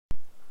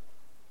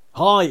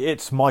Hi,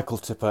 it's Michael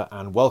Tipper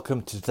and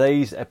welcome to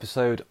today's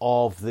episode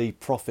of the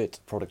Profit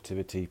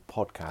Productivity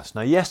Podcast.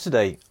 Now,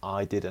 yesterday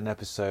I did an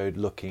episode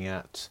looking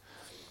at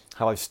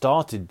how I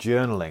started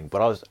journaling,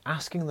 but I was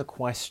asking the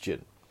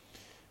question,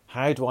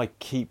 how do I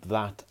keep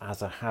that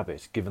as a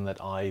habit, given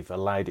that I've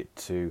allowed it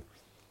to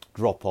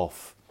drop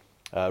off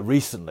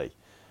recently?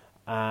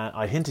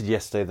 I hinted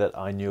yesterday that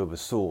I knew of a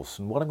source,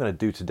 and what I'm going to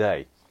do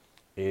today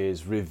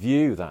is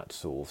review that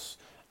source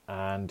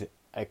and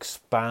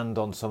expand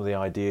on some of the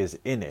ideas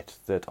in it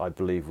that I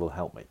believe will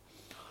help me.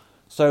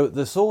 So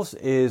the source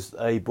is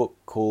a book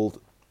called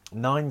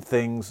 9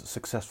 Things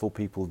Successful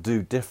People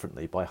Do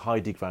Differently by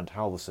Heidi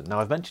Halvorson. Now,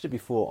 I've mentioned it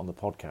before on the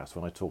podcast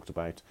when I talked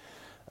about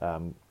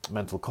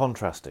mental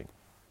contrasting,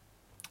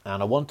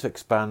 and I want to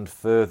expand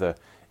further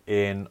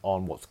in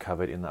on what's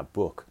covered in that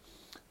book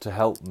to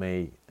help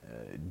me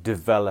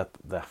develop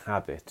the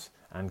habit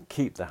and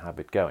keep the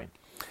habit going.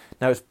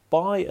 Now, it's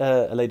by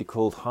a lady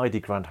called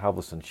Heidi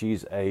Halvorson.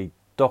 She's a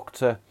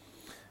doctor,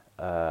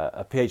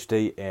 a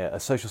PhD, a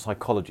social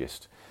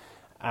psychologist.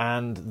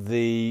 And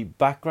the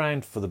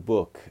background for the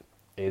book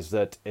is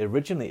that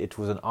originally it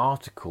was an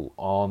article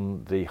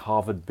on the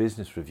Harvard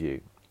Business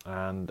Review.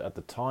 And at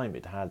the time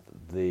it had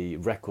the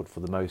record for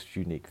the most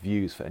unique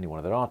views for any one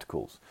of their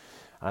articles.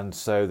 And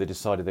so they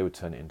decided they would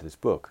turn it into this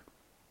book.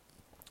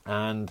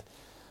 And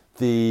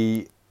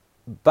the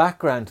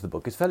background to the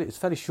book, it's a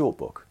fairly short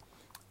book,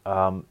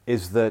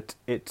 is that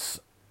it's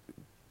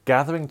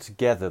gathering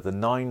together the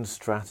 9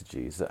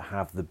 strategies that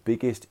have the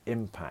biggest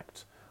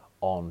impact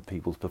on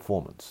people's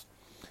performance.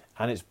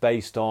 And it's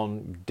based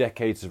on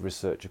decades of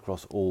research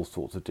across all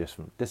sorts of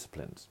different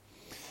disciplines.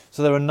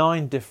 So there are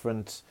 9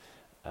 different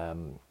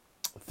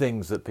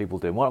things that people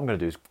do. And what I'm going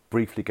to do is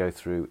briefly go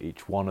through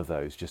each one of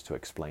those just to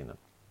explain them.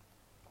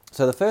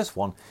 So the first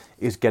one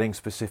is getting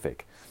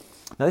specific.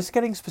 Now, this is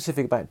getting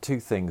specific about 2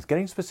 things.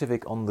 Getting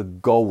specific on the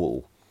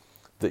goal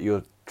that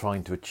you're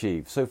trying to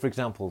achieve. So, for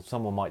example,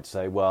 someone might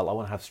say, well, I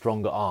want to have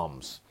stronger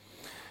arms.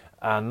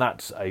 And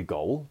that's a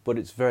goal, but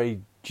it's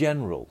very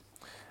general.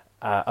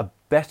 A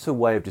better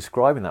way of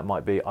describing that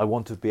might be, I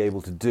want to be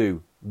able to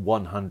do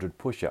 100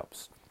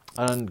 push-ups.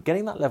 And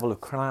getting that level of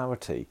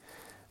clarity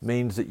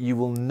means that you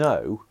will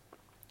know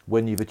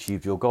when you've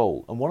achieved your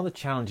goal. And one of the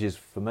challenges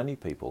for many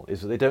people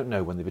is that they don't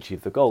know when they've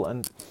achieved the goal.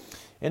 And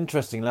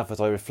interesting enough,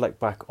 as I reflect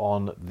back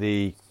on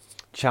the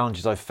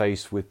challenges I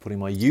faced with putting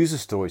my user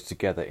stories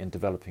together in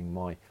developing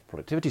my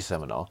productivity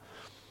seminar,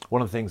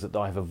 one of the things that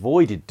I've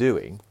avoided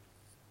doing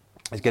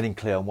is getting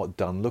clear on what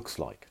done looks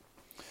like.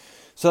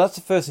 So that's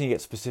the first thing you get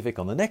specific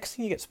on. The next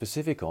thing you get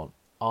specific on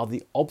are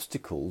the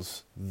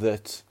obstacles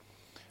that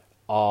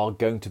are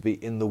going to be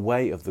in the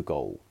way of the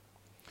goal.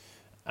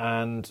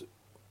 And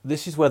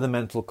this is where the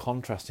mental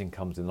contrasting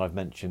comes in that I've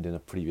mentioned in a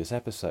previous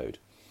episode.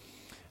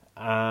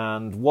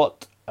 And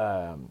what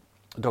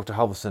Dr.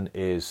 Halvorson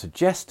is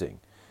suggesting,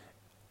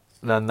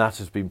 and that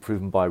has been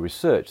proven by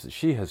research that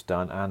she has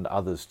done and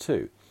others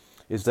too,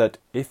 is that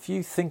if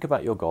you think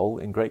about your goal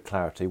in great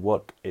clarity,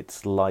 what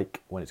it's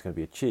like when it's going to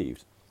be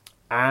achieved,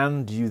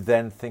 and you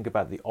then think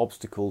about the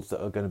obstacles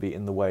that are going to be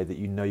in the way that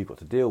you know you've got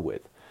to deal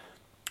with,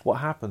 what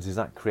happens is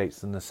that creates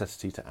the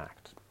necessity to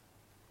act.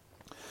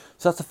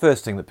 So that's the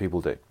first thing that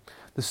people do.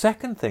 The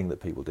second thing that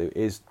people do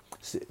is,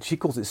 she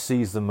calls it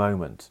seize the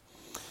moment.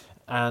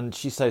 And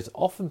she says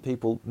often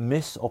people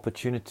miss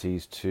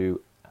opportunities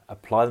to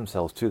apply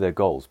themselves to their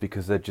goals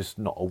because they're just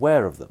not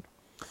aware of them.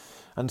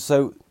 And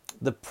so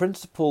the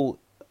principle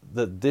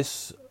that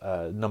this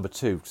number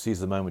 2, seize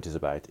the moment, is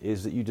about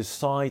is that you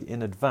decide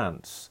in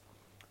advance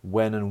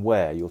when and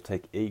where you'll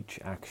take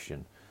each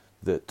action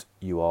that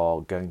you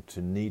are going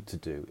to need to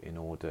do in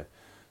order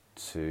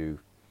to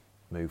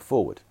move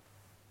forward.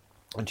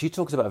 And she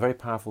talks about a very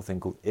powerful thing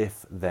called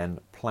if-then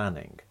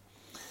planning.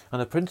 And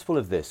the principle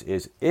of this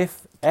is,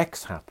 if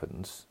X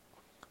happens,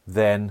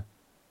 then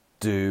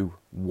do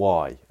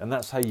Y, and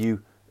that's how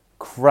you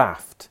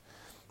craft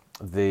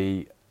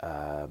the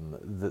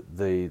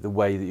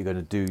way that you're going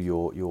to do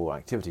your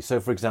activity. So,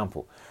 for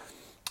example,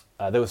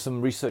 there was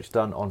some research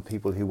done on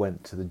people who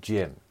went to the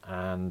gym,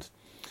 and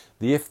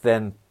the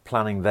if-then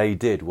planning they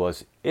did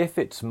was, if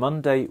it's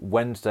Monday,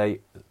 Wednesday,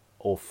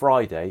 or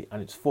Friday,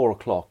 and it's 4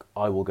 o'clock,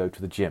 I will go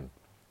to the gym.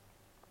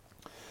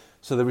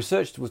 So the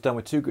research was done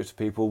with 2 groups of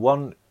people.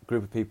 One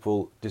group of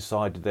people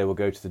decided they will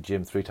go to the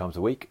gym 3 times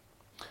a week.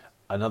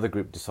 Another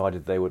group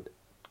decided they would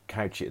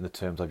couch it in the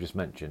terms I've just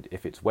mentioned.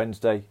 If it's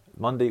Monday,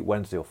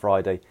 Wednesday or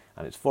Friday,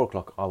 and it's 4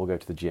 o'clock, I will go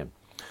to the gym.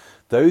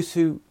 Those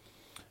who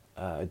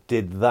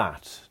did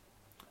that,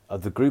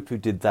 the group who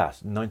did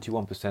that,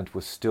 91%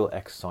 were still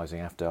exercising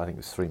after, I think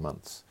it was 3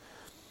 months.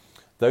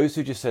 Those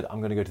who just said,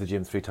 I'm going to go to the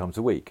gym 3 times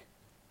a week,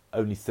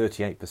 only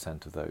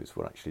 38% of those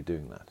were actually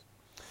doing that.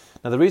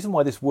 Now, the reason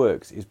why this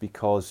works is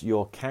because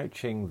you're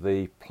couching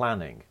the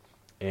planning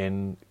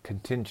in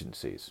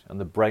contingencies, and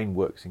the brain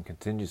works in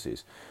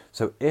contingencies.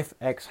 So if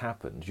X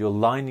happens, you're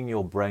lining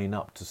your brain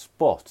up to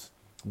spot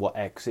what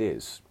X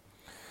is.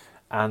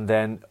 And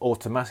then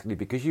automatically,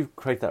 because you've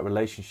created that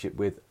relationship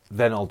with,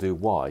 then I'll do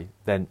Y,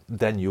 then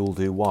you'll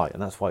do Y.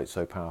 And that's why it's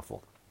so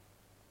powerful.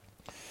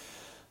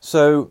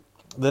 So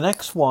the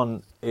next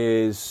one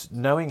is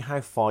knowing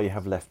how far you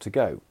have left to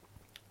go.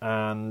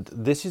 And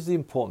this is the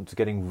importance of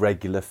getting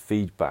regular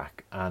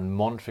feedback and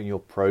monitoring your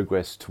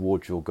progress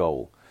towards your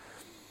goal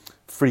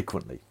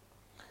frequently.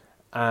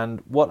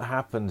 And what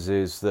happens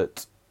is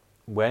that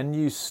when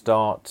you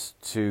start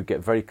to get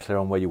very clear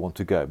on where you want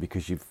to go,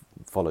 because you've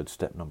followed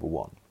step number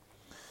 1,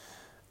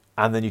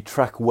 and then you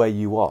track where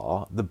you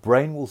are, the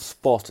brain will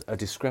spot a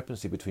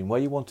discrepancy between where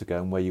you want to go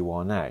and where you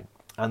are now,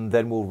 and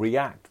then will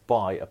react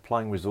by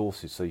applying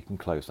resources so you can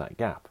close that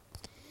gap.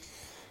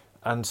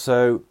 And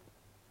so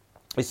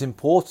it's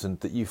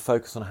important that you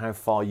focus on how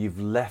far you've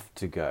left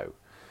to go.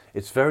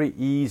 It's very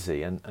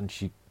easy, and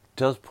she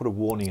does put a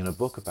warning in a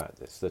book about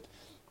this, that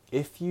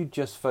if you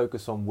just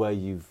focus on where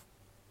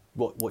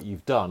what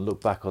you've done,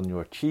 look back on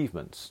your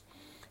achievements,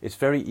 it's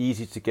very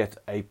easy to get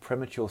a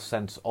premature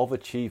sense of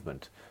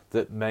achievement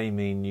that may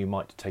mean you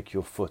might take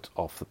your foot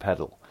off the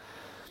pedal.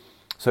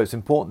 So it's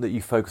important that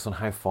you focus on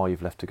how far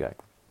you've left to go.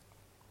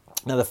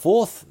 Now, the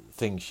fourth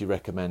thing she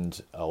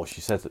recommends, or she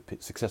says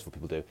that successful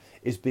people do,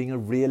 is being a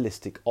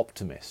realistic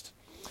optimist.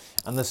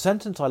 And the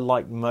sentence I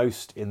like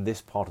most in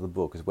this part of the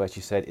book is where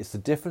she said, it's the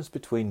difference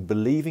between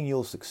believing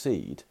you'll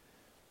succeed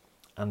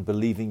and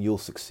believing you'll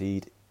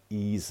succeed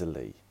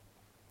easily.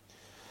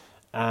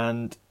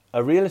 And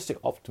a realistic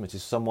optimist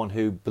is someone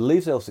who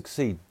believes they'll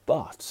succeed,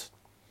 but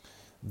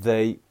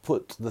they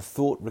put the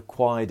thought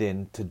required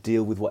in to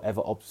deal with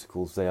whatever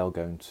obstacles they are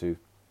going to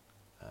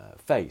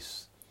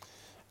face.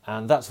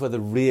 And that's where the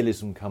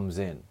realism comes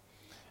in.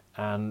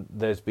 And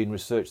there's been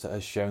research that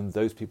has shown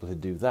those people who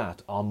do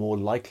that are more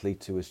likely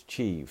to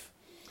achieve,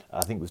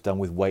 I think it was done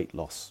with weight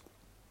loss.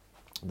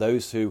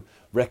 Those who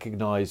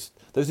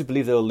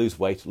believe they'll lose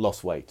weight,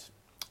 lost weight.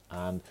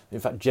 And in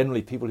fact,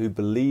 generally, people who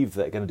believe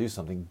they're going to do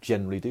something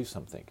generally do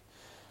something.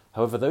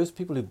 However, those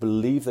people who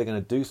believe they're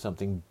going to do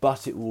something,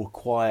 but it will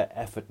require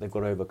effort, they've got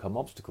to overcome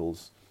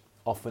obstacles,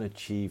 often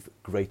achieve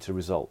greater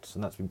results.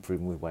 And that's been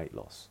proven with weight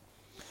loss.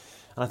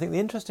 And I think the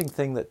interesting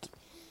thing that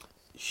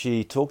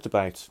she talked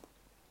about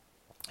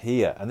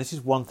here, and this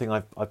is one thing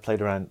I've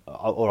played around,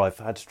 or I've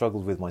had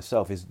struggled with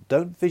myself, is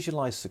don't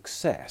visualize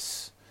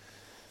success.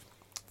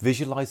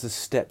 Visualize the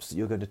steps that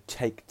you're going to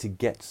take to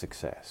get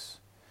success.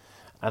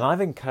 And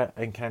I've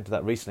encountered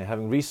that recently,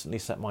 having recently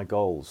set my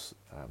goals,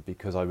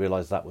 because I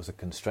realized that was a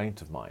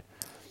constraint of mine.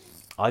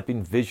 I've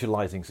been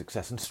visualizing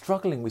success and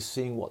struggling with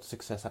seeing what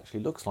success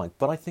actually looks like.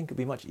 But I think it'd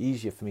be much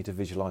easier for me to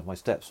visualize my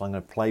steps, so I'm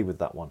going to play with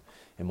that one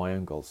in my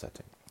own goal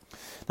setting.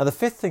 Now, the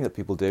fifth thing that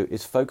people do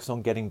is focus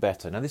on getting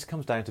better. Now, this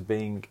comes down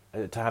to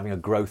having a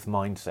growth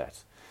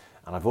mindset.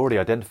 And I've already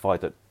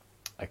identified that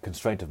a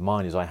constraint of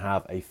mine is I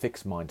have a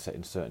fixed mindset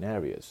in certain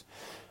areas.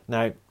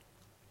 Now,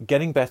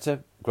 getting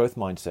better, growth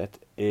mindset,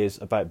 is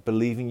about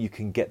believing you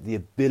can get the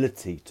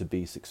ability to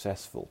be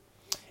successful.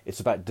 It's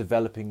about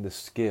developing the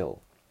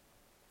skill.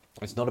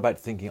 It's not about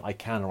thinking I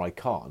can or I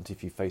can't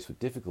if you're faced with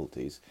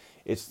difficulties.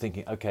 It's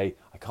thinking, okay,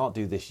 I can't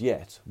do this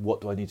yet.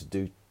 What do I need to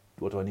do?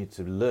 What do I need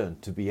to learn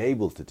to be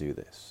able to do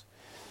this?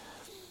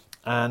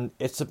 And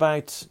it's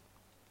about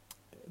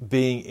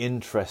being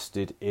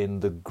interested in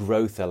the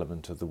growth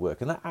element of the work.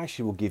 And that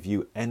actually will give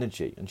you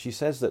energy. And she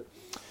says that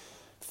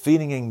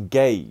feeling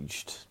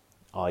engaged,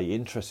 i.e.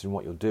 interested in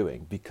what you're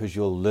doing because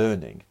you're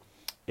learning,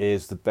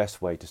 is the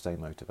best way to stay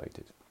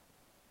motivated.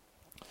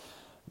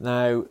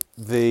 Now,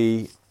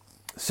 the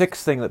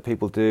sixth thing that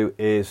people do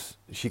is,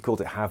 she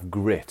called it have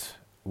grit,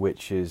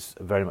 which is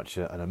very much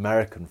an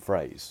American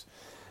phrase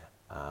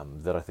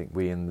that I think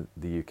we in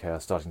the UK are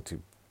starting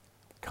to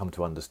come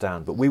to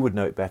understand. But we would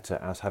know it better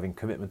as having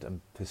commitment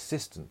and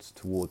persistence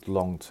towards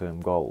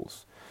long-term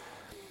goals.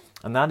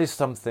 And that is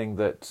something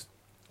that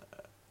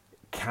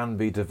can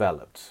be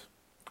developed.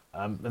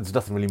 There's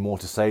nothing really more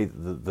to say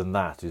than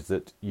that, is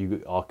that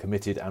you are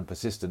committed and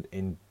persistent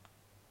in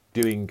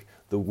doing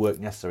the work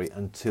necessary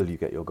until you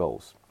get your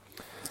goals.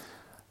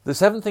 The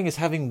seventh thing is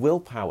having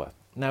willpower.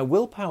 Now,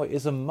 willpower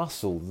is a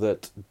muscle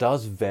that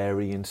does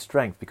vary in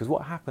strength, because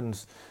what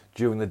happens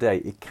during the day,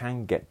 it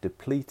can get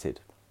depleted.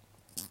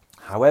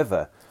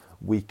 However,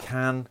 we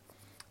can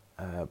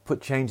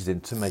put changes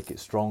in to make it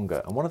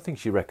stronger. And one of the things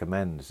she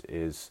recommends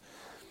is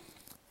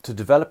to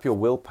develop your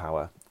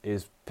willpower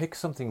is pick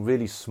something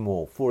really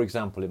small. For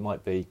example, it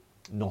might be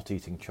not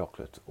eating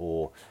chocolate,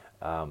 or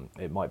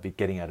it might be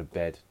getting out of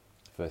bed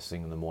first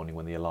thing in the morning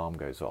when the alarm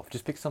goes off.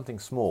 Just pick something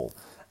small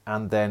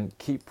and then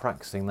keep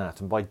practicing that.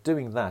 And by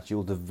doing that,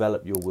 you'll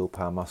develop your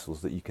willpower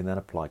muscles that you can then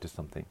apply to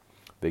something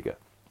bigger.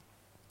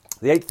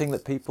 The eighth thing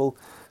that people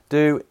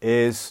do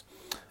is,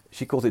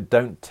 she calls it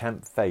don't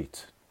tempt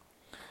fate.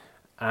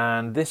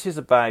 And this is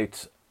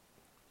about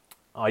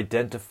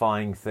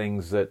identifying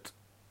things that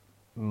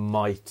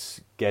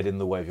might get in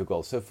the way of your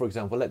goals. So, for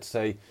example, let's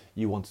say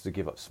you wanted to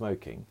give up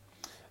smoking.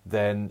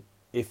 Then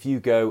if you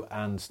go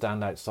and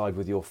stand outside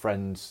with your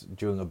friends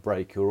during a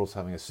break who are also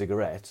having a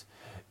cigarette,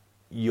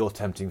 you're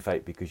tempting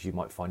fate because you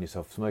might find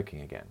yourself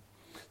smoking again.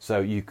 So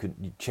you're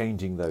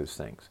changing those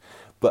things.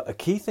 But a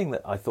key thing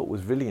that I thought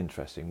was really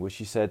interesting was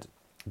she said,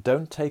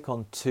 don't take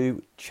on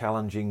two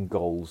challenging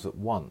goals at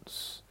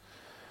once.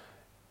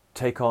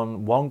 take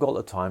on one goal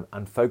at a time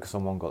and focus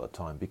on one goal at a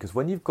time. Because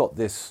when you've got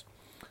this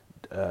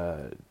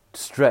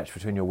stretch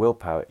between your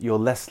willpower, you're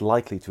less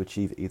likely to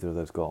achieve either of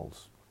those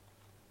goals.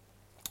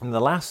 And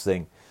the last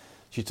thing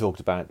she talked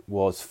about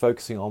was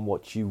focusing on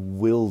what you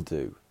will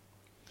do.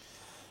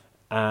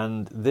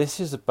 And this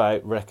is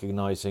about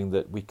recognizing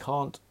that we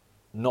can't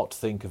not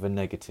think of a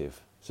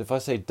negative. So if I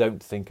say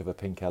don't think of a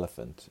pink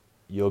elephant,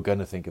 you're going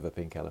to think of a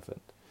pink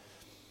elephant.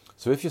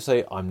 So if you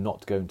say I'm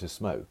not going to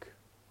smoke,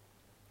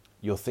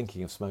 you're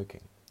thinking of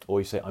smoking. Or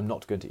you say I'm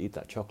not going to eat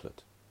that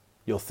chocolate,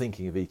 you're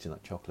thinking of eating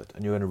that chocolate,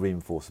 and you're going to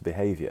reinforce the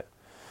behavior.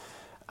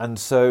 And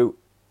so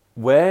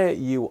where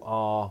you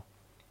are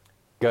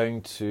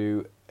going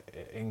to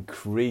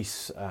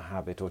increase a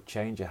habit or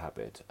change a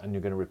habit, and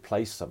you're going to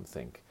replace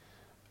something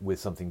with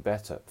something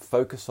better,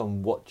 focus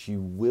on what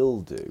you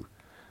will do,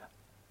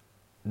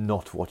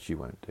 not what you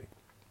won't do.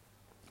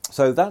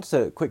 So that's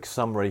a quick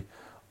summary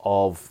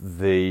of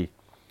the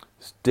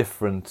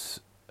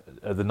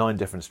 9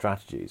 different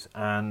strategies.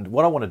 And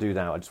what I want to do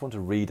now, I just want to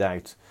read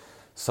out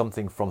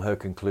something from her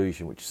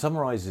conclusion, which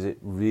summarizes it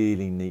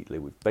really neatly,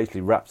 which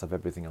basically wraps up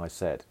everything I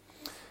said.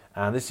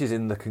 And this is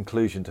in the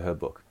conclusion to her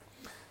book.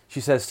 She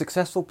says,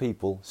 successful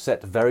people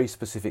set very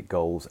specific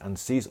goals and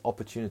seize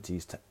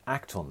opportunities to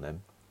act on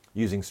them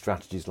using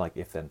strategies like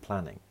if-then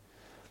planning.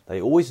 They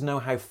always know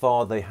how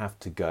far they have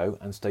to go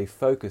and stay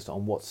focused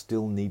on what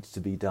still needs to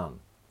be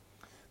done.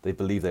 They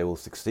believe they will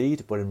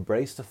succeed, but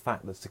embrace the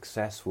fact that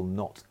success will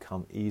not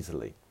come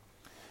easily.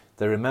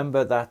 They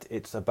remember that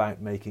it's about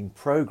making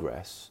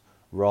progress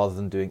rather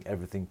than doing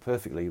everything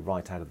perfectly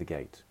right out of the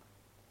gate.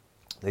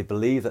 They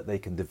believe that they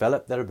can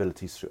develop their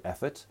abilities through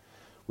effort,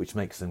 which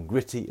makes them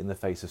gritty in the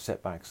face of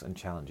setbacks and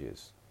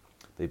challenges.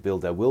 They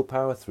build their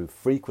willpower through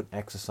frequent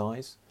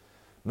exercise,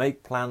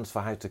 make plans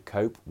for how to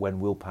cope when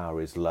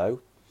willpower is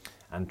low,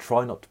 and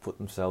try not to put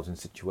themselves in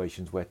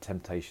situations where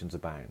temptations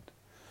abound.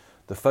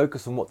 They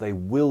focus on what they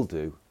will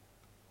do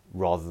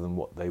rather than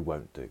what they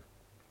won't do.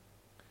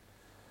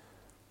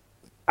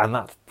 And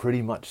that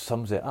pretty much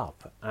sums it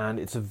up. And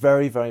it's a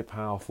very, very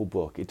powerful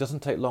book. It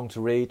doesn't take long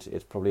to read.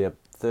 It's probably a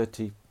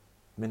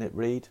 30-minute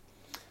read.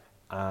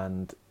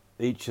 And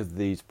each of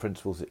these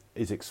principles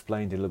is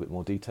explained in a little bit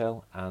more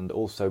detail, and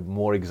also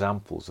more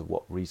examples of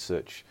what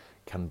research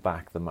can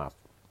back them up.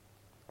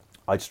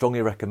 I'd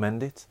strongly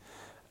recommend it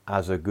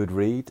as a good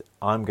read.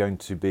 I'm going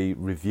to be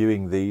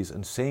reviewing these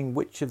and seeing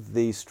which of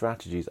these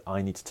strategies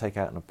I need to take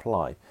out and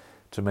apply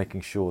to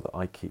making sure that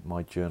I keep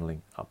my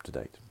journaling up to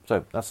date.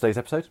 So that's today's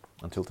episode.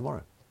 Until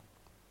tomorrow.